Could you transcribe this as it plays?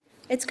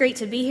It's great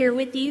to be here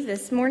with you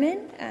this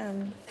morning.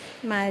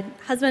 My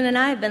husband and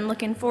I have been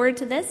looking forward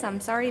to this. I'm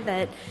sorry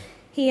that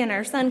he and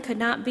our son could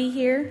not be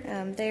here.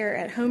 They are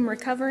at home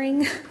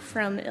recovering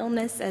from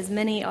illness, as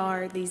many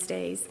are these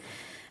days.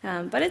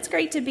 But it's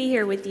great to be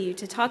here with you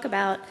to talk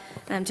about,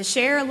 to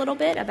share a little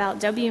bit about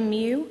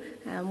WMU,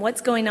 what's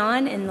going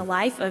on in the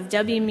life of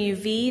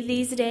WMUV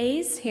these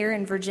days here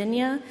in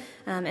Virginia,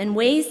 and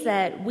ways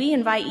that we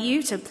invite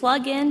you to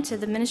plug into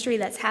the ministry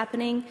that's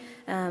happening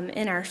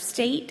in our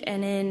state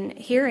and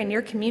here in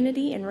your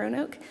community in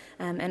Roanoke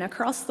and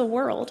across the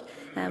world.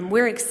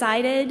 We're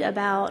excited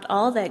about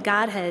all that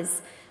God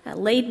has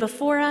laid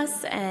before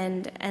us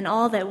and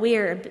all that we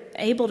are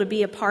able to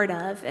be a part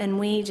of, and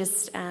we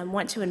just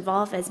want to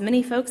involve as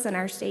many folks in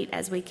our state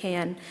as we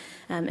can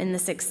in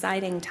this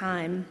exciting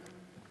time.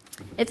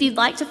 If you'd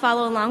like to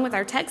follow along with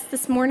our text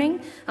this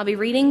morning, I'll be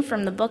reading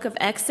from the book of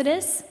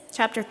Exodus,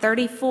 chapter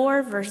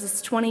 34,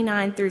 verses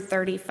 29 through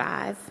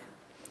 35.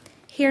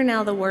 Hear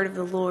now the word of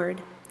the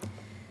Lord.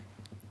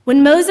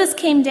 When Moses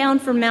came down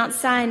from Mount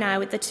Sinai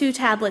with the 2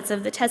 tablets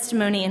of the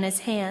testimony in his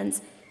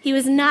hands, he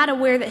was not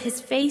aware that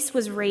his face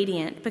was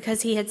radiant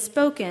because he had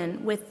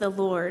spoken with the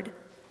Lord.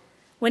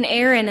 When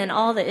Aaron and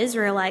all the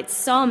Israelites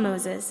saw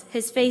Moses,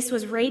 his face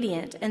was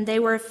radiant, and they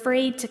were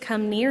afraid to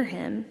come near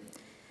him.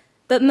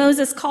 But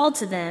Moses called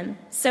to them,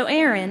 so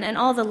Aaron and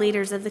all the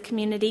leaders of the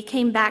community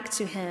came back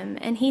to him,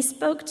 and he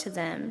spoke to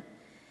them.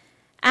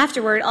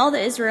 Afterward, all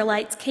the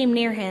Israelites came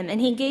near him, and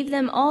he gave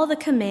them all the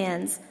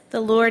commands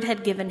the Lord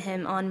had given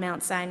him on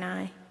Mount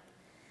Sinai.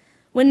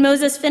 When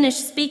Moses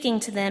finished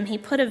speaking to them, he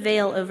put a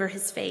veil over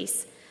his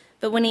face.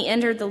 But when he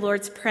entered the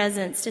Lord's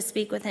presence to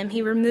speak with him,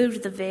 he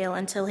removed the veil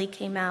until he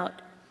came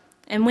out.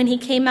 And when he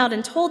came out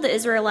and told the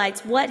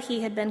Israelites what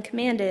he had been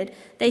commanded,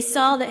 they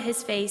saw that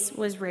his face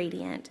was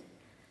radiant.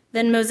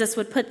 Then Moses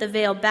would put the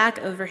veil back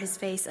over his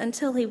face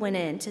until he went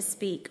in to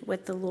speak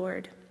with the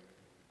Lord.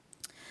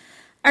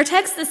 Our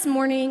text this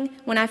morning,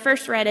 when I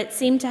first read it,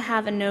 seemed to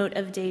have a note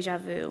of deja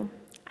vu.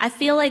 I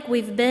feel like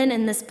we've been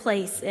in this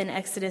place in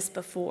Exodus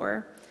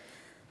before.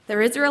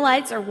 The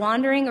Israelites are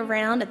wandering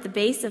around at the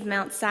base of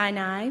Mount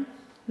Sinai.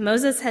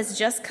 Moses has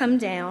just come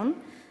down.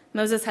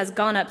 Moses has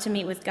gone up to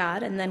meet with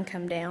God and then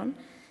come down.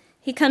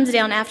 He comes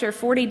down after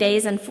 40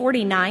 days and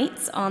 40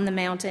 nights on the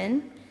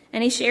mountain,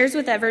 and he shares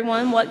with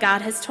everyone what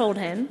God has told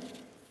him.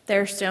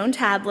 There are stone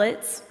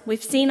tablets.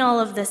 We've seen all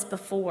of this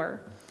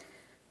before.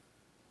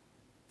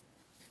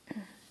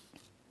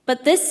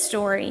 But this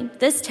story,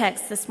 this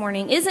text this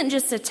morning, isn't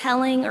just a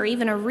telling or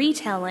even a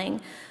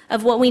retelling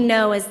of what we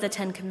know as the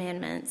Ten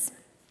Commandments.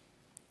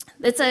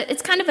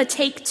 It's kind of a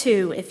take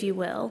two, if you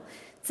will.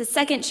 It's a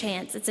second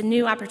chance. It's a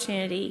new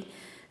opportunity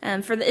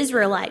for the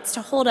Israelites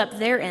to hold up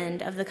their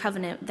end of the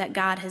covenant that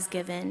God has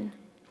given.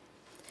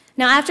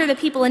 Now, after the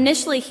people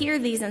initially hear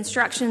these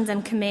instructions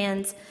and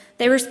commands,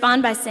 they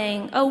respond by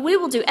saying, "Oh, we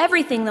will do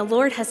everything the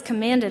Lord has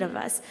commanded of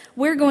us.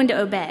 We're going to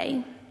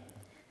obey."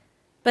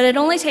 But it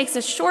only takes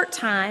a short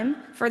time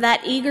for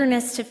that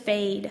eagerness to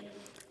fade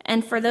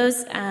and for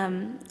those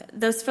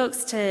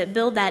folks to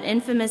build that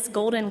infamous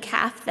golden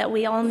calf that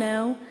we all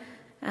know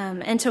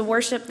and to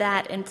worship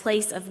that in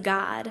place of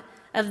God,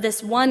 of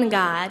this one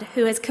God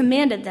who has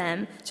commanded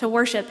them to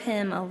worship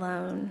him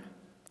alone.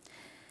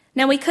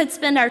 Now, we could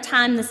spend our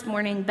time this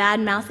morning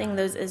bad-mouthing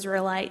those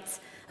Israelites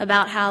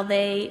about how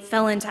they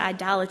fell into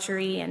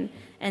idolatry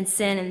and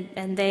sin,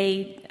 and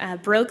they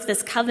broke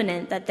this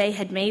covenant that they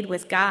had made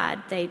with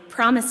God. They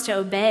promised to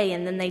obey,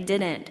 and then they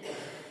didn't.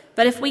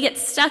 But if we get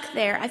stuck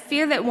there, I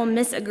fear that we'll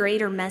miss a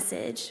greater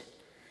message,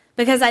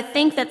 because I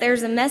think that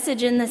there's a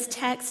message in this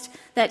text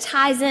that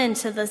ties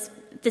into this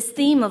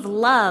theme of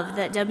love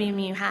that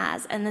WMU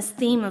has and this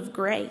theme of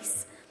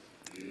grace.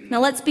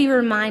 Now, let's be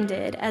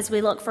reminded as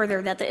we look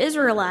further that the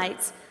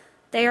Israelites,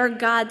 they are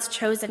God's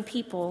chosen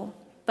people,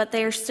 but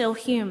they are still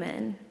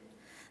human.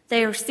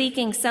 They are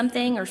seeking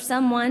something or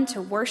someone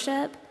to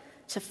worship,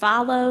 to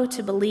follow,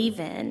 to believe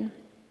in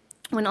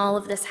when all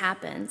of this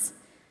happens.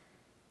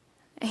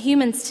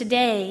 Humans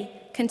today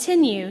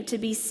continue to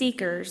be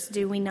seekers,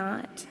 do we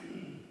not?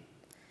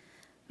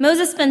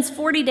 Moses spends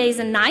 40 days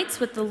and nights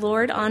with the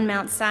Lord on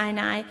Mount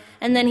Sinai,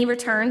 and then he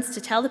returns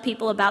to tell the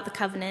people about the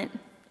covenant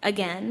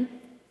again.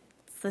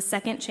 It's the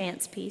second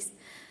chance piece.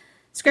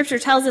 Scripture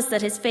tells us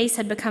that his face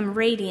had become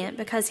radiant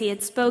because he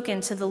had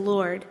spoken to the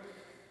Lord.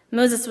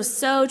 Moses was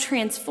so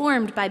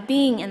transformed by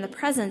being in the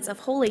presence of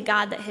holy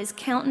God that his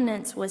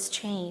countenance was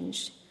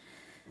changed.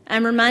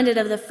 I'm reminded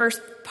of the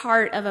first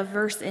part of a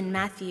verse in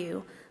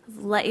Matthew,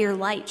 "Let your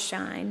light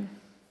shine."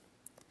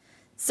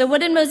 So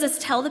what did Moses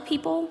tell the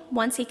people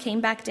once he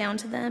came back down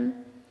to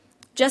them?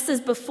 Just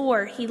as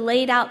before, he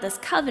laid out this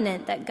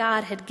covenant that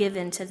God had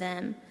given to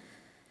them.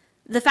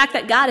 The fact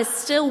that God is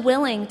still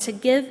willing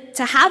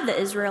to have the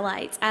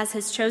Israelites as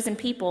his chosen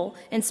people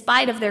in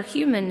spite of their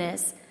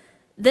humanness,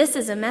 this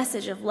is a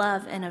message of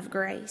love and of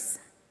grace.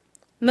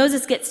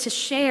 Moses gets to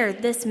share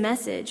this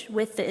message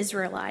with the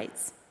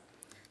Israelites.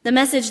 The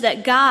message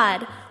that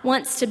God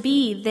wants to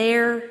be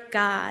their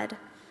God,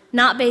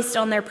 not based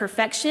on their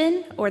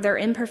perfection or their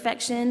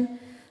imperfection,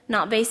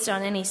 not based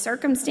on any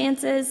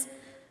circumstances,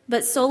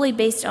 but solely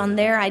based on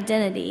their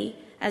identity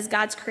as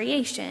God's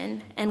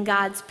creation and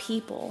God's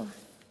people.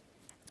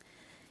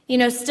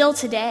 Still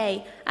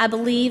today, I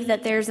believe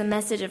that there's a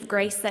message of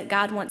grace that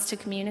God wants to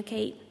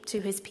communicate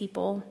to his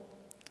people.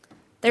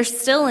 There's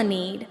still a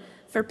need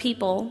for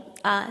people,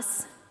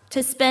 us,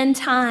 to spend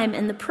time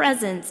in the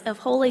presence of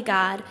holy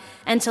God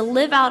and to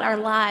live out our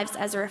lives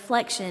as a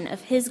reflection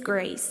of his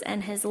grace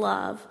and his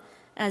love,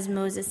 as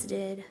Moses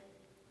did.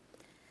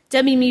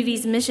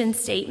 WMUV's mission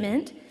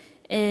statement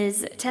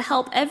is to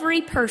help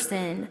every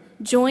person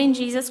join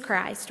Jesus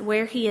Christ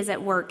where he is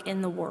at work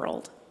in the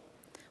world.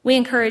 We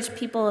encourage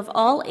people of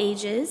all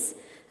ages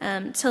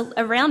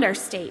around our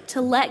state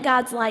to let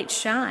God's light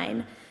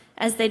shine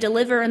as they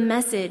deliver a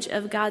message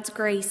of God's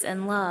grace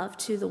and love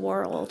to the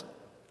world.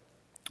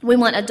 We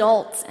want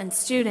adults and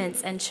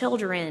students and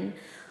children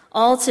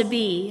all to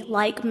be,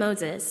 like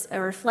Moses, a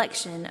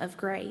reflection of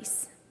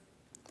grace.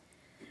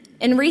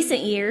 In recent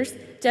years,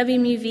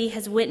 WMUV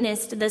has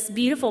witnessed this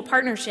beautiful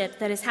partnership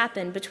that has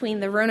happened between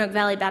the Roanoke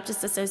Valley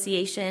Baptist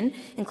Association,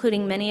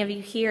 including many of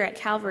you here at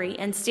Calvary,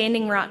 and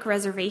Standing Rock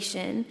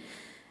Reservation.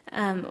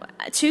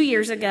 2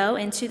 years ago,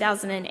 in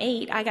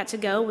 2008, I got to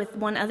go with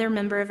one other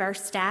member of our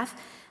staff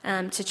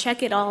to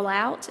check it all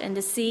out and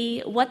to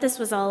see what this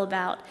was all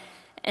about.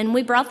 And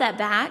we brought that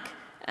back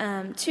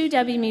to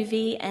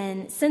WMUV,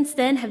 and since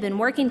then have been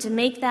working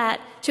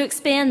to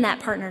expand that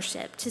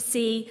partnership, to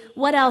see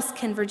what else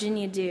can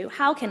Virginia do.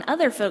 How can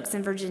other folks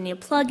in Virginia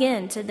plug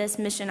into this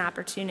mission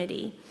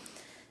opportunity?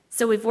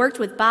 So we've worked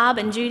with Bob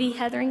and Judy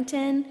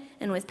Hetherington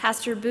and with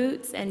Pastor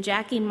Boots and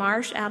Jackie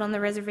Marsh out on the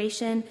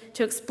reservation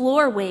to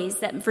explore ways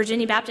that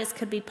Virginia Baptists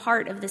could be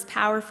part of this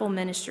powerful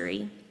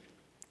ministry.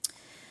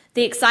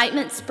 The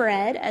excitement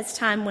spread as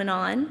time went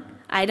on.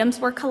 Items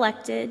were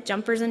collected,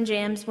 jumpers and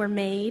jams were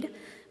made,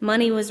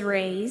 money was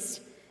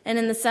raised, and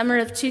in the summer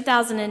of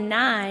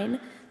 2009,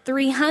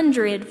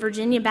 300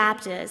 Virginia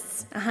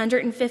Baptists,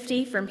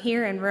 150 from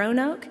here in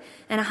Roanoke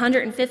and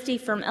 150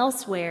 from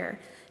elsewhere,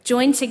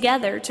 joined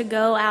together to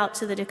go out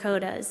to the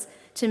Dakotas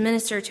to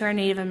minister to our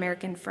Native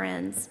American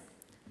friends.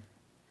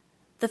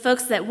 The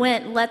folks that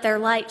went let their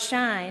light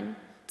shine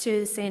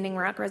to the Standing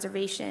Rock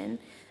Reservation,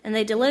 and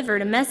they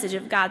delivered a message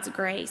of God's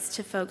grace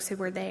to folks who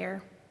were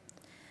there.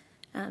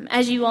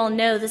 As you all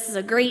know, this is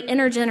a great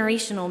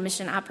intergenerational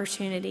mission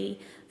opportunity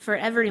for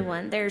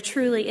everyone. There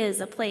truly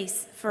is a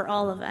place for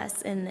all of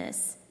us in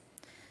this.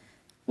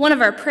 One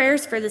of our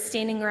prayers for the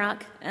Standing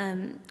Rock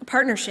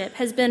partnership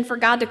has been for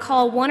God to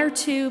call one or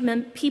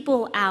two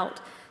people out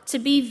to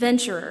be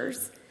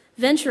venturers.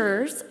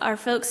 Venturers are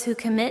folks who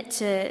commit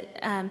to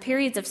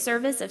periods of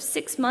service of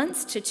 6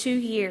 months to 2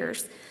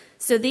 years.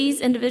 So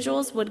these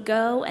individuals would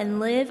go and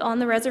live on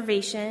the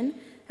reservation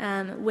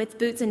with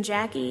Boots and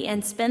Jackie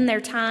and spend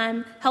their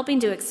time helping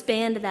to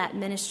expand that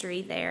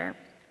ministry there.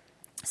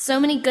 So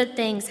many good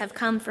things have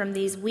come from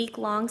these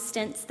week-long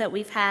stints that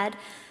we've had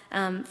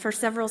for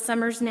several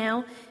summers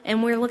now,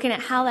 and we're looking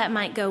at how that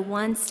might go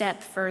one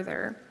step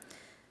further.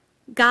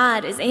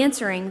 God is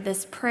answering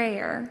this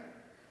prayer.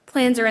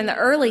 Plans are in the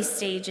early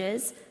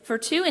stages for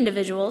 2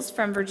 individuals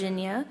from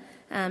Virginia,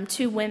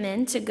 2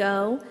 women, to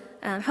go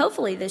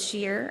hopefully this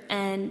year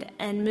and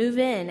move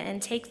in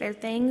and take their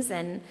things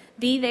and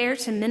be there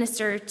to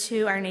minister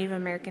to our Native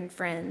American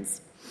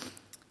friends.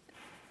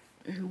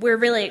 We're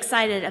really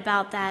excited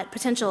about that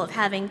potential of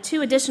having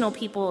 2 additional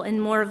people in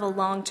more of a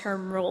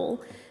long-term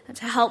role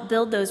to help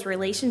build those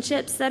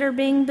relationships that are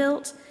being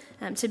built,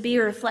 to be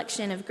a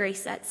reflection of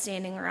grace at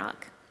Standing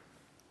Rock.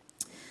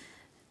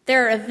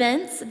 There are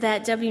events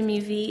that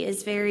WMUV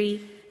is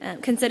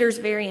considers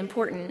very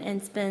important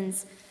and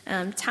spends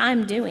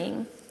time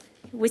doing.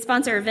 We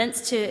sponsor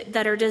events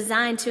that are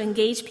designed to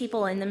engage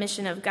people in the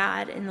mission of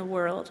God in the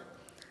world.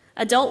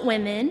 Adult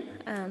women,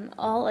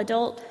 all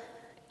adult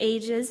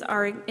ages,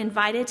 are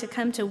invited to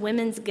come to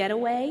Women's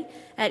Getaway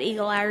at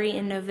Eagle Eyrie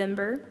in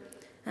November.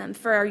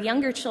 For our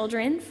younger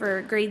children,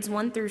 for grades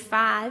 1 through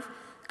 5,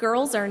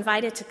 girls are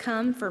invited to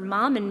come for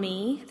Mom and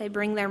Me. They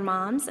bring their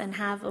moms and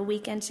have a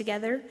weekend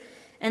together.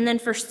 And then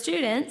for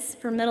students,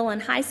 for middle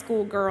and high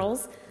school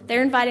girls,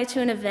 they're invited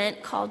to an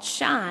event called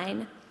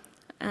Shine.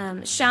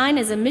 Shine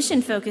is a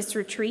mission-focused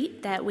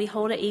retreat that we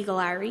hold at Eagle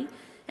Eyrie,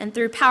 and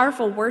through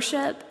powerful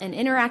worship and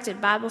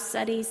interactive Bible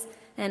studies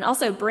and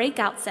also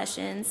breakout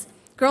sessions,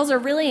 girls are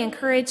really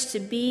encouraged to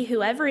be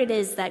whoever it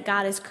is that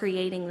God is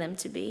creating them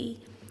to be.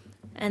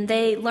 And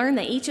they learn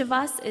that each of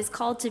us is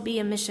called to be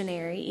a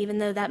missionary, even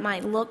though that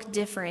might look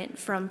different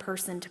from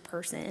person to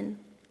person.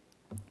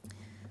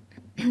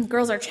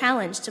 Girls are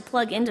challenged to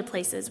plug into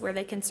places where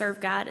they can serve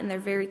God in their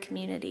very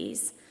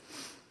communities.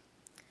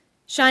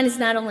 Shine is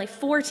not only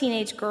for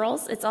teenage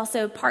girls, it's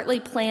also partly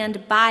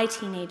planned by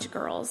teenage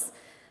girls.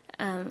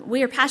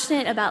 We are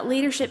passionate about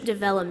leadership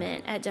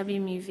development at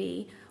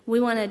WMUV. We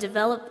want to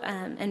develop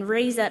and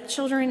raise up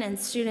children and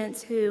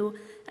students who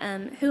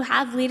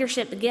have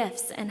leadership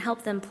gifts and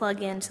help them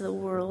plug into the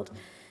world.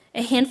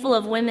 A handful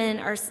of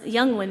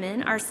young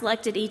women are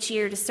selected each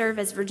year to serve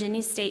as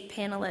Virginia State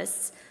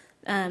panelists.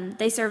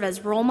 They serve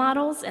as role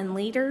models and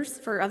leaders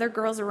for other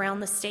girls around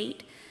the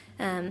state.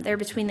 They're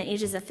between the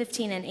ages of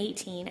 15 and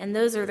 18, and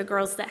those are the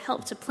girls that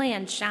help to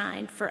plan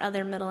Shine for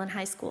other middle and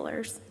high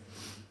schoolers.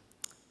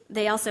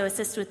 They also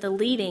assist with the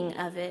leading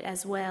of it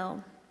as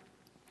well.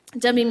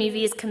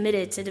 WMUV is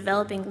committed to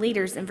developing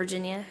leaders in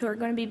Virginia who are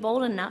going to be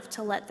bold enough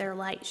to let their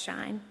light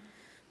shine.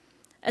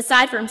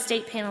 Aside from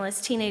state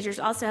panelists, teenagers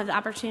also have the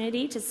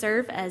opportunity to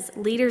serve as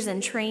leaders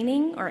in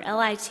training, or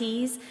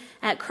LITs,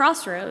 at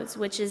Crossroads,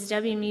 which is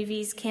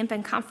WMUV's Camp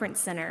and Conference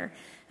Center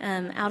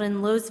out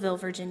in Lowesville,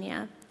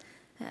 Virginia.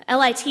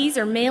 LITs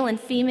are male and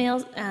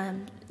female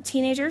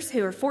teenagers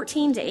who are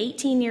 14 to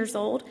 18 years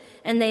old,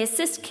 and they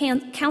assist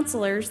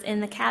counselors in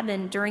the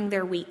cabin during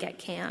their week at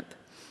camp.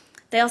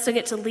 They also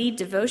get to lead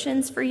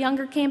devotions for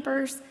younger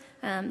campers.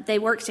 They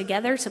work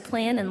together to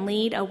plan and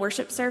lead a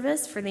worship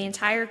service for the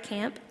entire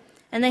camp,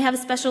 and they have a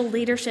special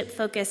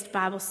leadership-focused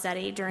Bible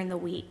study during the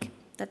week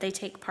that they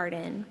take part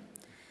in.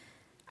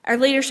 Our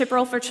leadership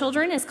role for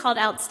children is called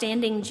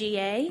Outstanding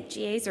GA.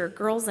 GAs are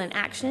Girls in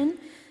Action,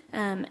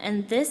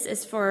 and this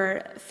is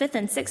for 5th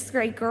and 6th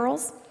grade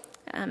girls.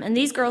 And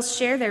these girls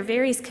share their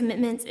various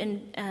commitments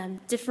in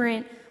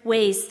different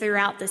ways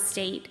throughout the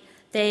state.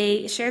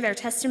 They share their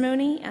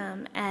testimony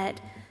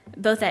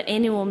both at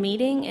annual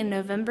meeting in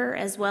November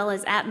as well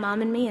as at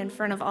Mom and Me in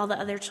front of all the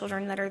other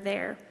children that are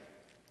there.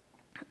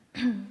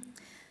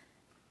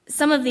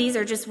 Some of these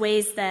are just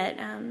ways that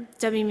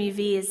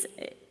WMUV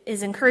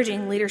is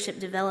encouraging leadership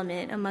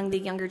development among the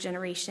younger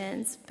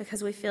generations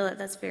because we feel that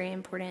that's very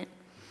important.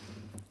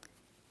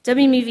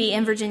 WMUV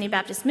and Virginia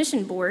Baptist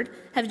Mission Board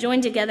have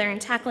joined together in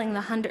tackling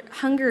the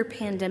hunger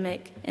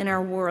pandemic in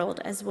our world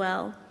as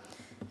well.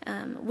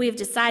 We've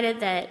decided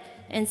that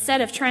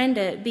instead of trying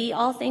to be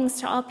all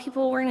things to all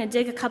people, we're going to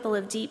dig a couple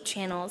of deep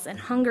channels, and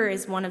hunger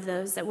is one of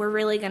those that we're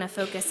really going to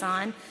focus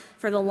on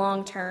for the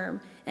long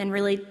term and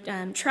really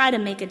try to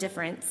make a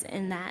difference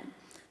in that.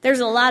 There's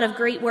a lot of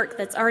great work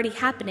that's already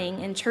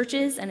happening in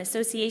churches and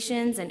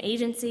associations and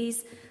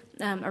agencies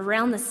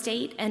around the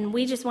state, and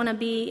we just want to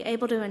be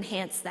able to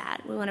enhance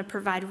that. We want to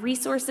provide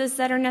resources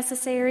that are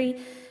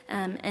necessary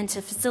and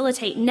to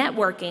facilitate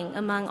networking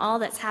among all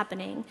that's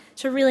happening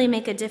to really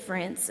make a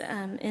difference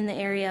in the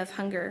area of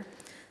hunger.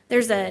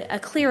 There's a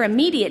clear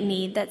immediate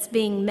need that's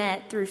being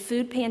met through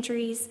food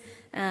pantries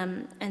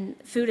and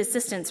food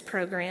assistance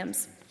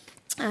programs.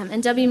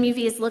 And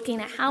WMUV is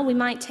looking at how we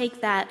might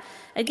take that,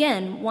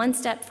 again, one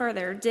step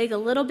further, dig a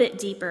little bit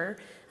deeper,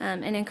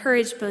 and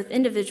encourage both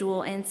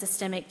individual and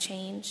systemic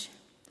change.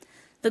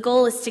 The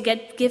goal is to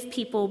give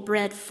people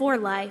bread for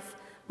life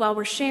while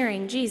we're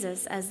sharing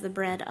Jesus as the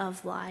bread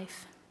of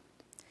life.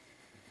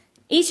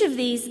 Each of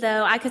these,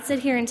 though, I could sit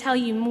here and tell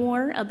you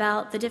more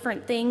about the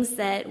different things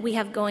that we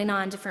have going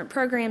on, different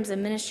programs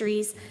and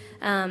ministries,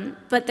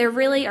 but there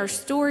really are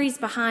stories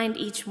behind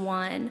each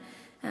one.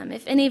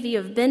 If any of you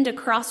have been to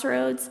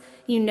Crossroads,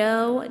 you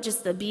know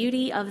just the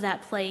beauty of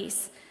that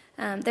place.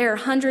 There are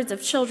hundreds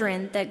of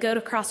children that go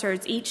to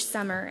Crossroads each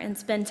summer and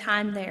spend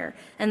time there,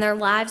 and their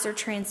lives are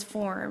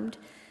transformed.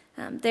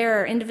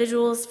 There are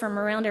individuals from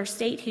around our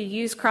state who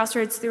use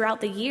Crossroads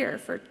throughout the year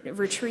for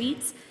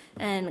retreats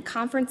and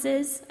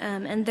conferences,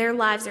 and their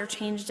lives are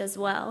changed as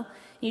well.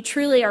 You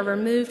truly are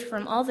removed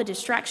from all the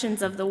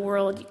distractions of the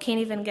world. You can't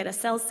even get a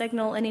cell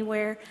signal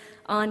anywhere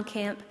on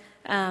camp,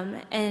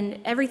 and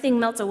everything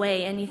melts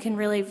away, and you can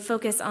really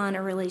focus on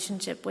a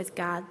relationship with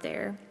God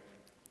there.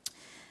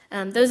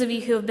 Those of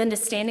you who have been to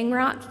Standing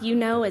Rock, you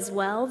know as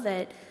well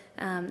that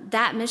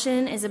that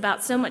mission is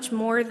about so much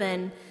more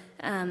than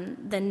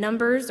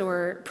numbers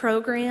or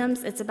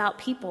programs. It's about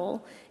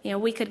people. You know,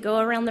 we could go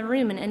around the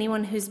room, and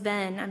anyone who's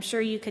been, I'm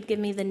sure you could give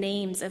me the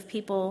names of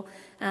people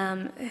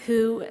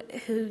who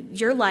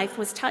your life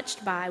was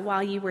touched by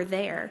while you were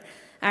there.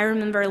 I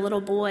remember a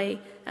little boy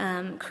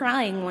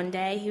crying one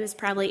day. He was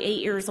probably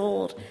 8 years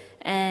old,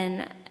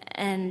 and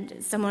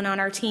someone on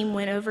our team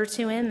went over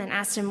to him and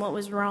asked him what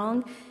was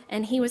wrong,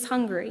 and he was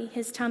hungry.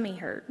 His tummy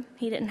hurt.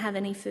 He didn't have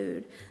any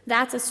food.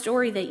 That's a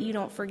story that you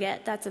don't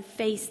forget. That's a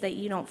face that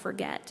you don't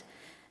forget.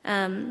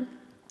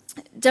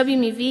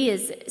 WMUV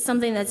is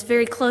something that's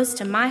very close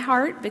to my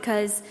heart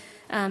because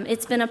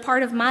it's been a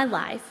part of my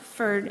life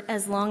for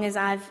as long as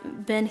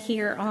I've been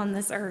here on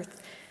this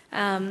earth.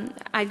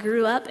 I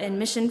grew up in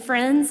Mission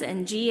Friends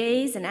and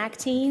GAs and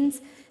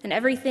ACT-Teens, and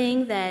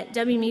everything that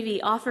WMUV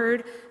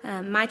offered,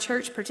 my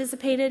church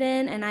participated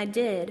in, and I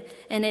did,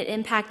 and it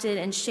impacted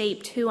and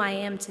shaped who I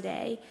am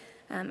today.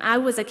 I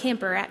was a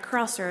camper at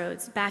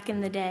Crossroads back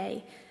in the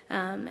day,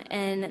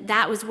 and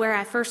that was where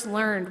I first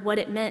learned what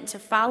it meant to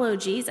follow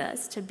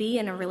Jesus, to be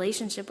in a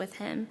relationship with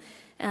him,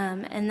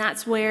 and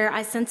that's where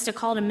I sensed a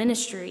call to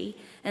ministry,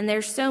 and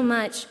there's so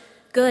much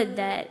good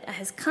that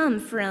has come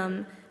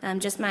from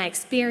just my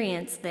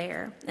experience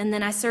there. And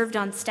then I served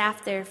on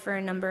staff there for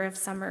a number of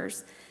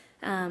summers.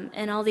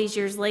 And all these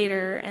years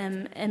later,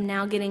 am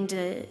now getting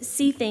to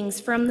see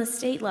things from the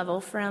state level,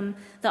 from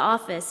the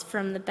office,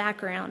 from the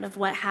background of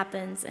what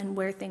happens and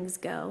where things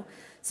go.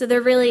 So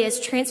there really is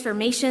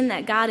transformation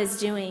that God is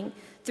doing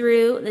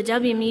through the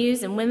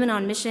WMUs and Women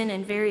on Mission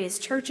in various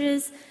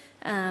churches,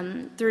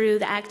 through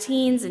the ACT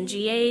Teens and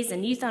GAs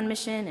and Youth on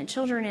Mission and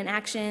Children in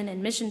Action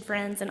and Mission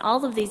Friends and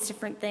all of these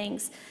different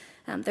things.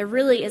 There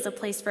really is a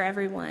place for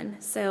everyone.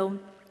 So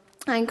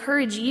I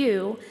encourage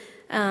you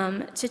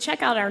to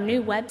check out our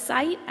new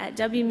website at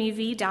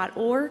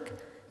wmuv.org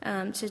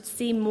to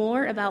see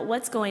more about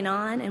what's going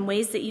on and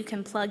ways that you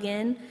can plug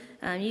in.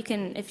 You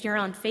can, if you're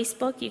on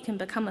Facebook, you can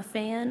become a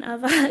fan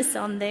of us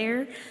on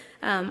there,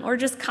 or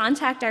just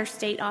contact our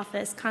state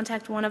office,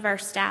 contact one of our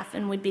staff,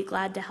 and we'd be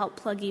glad to help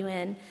plug you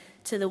in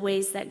to the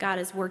ways that God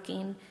is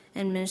working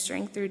and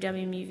ministering through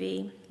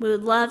WMUV. We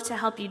would love to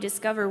help you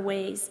discover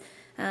ways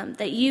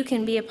that you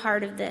can be a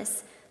part of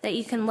this, that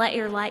you can let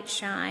your light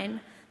shine,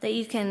 that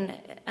you can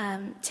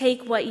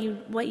take what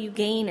you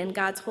gain in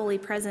God's holy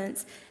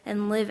presence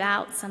and live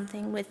out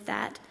something with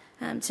that,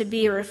 to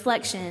be a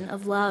reflection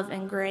of love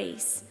and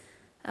grace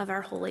of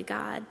our holy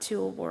God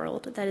to a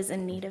world that is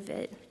in need of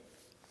it.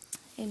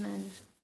 Amen.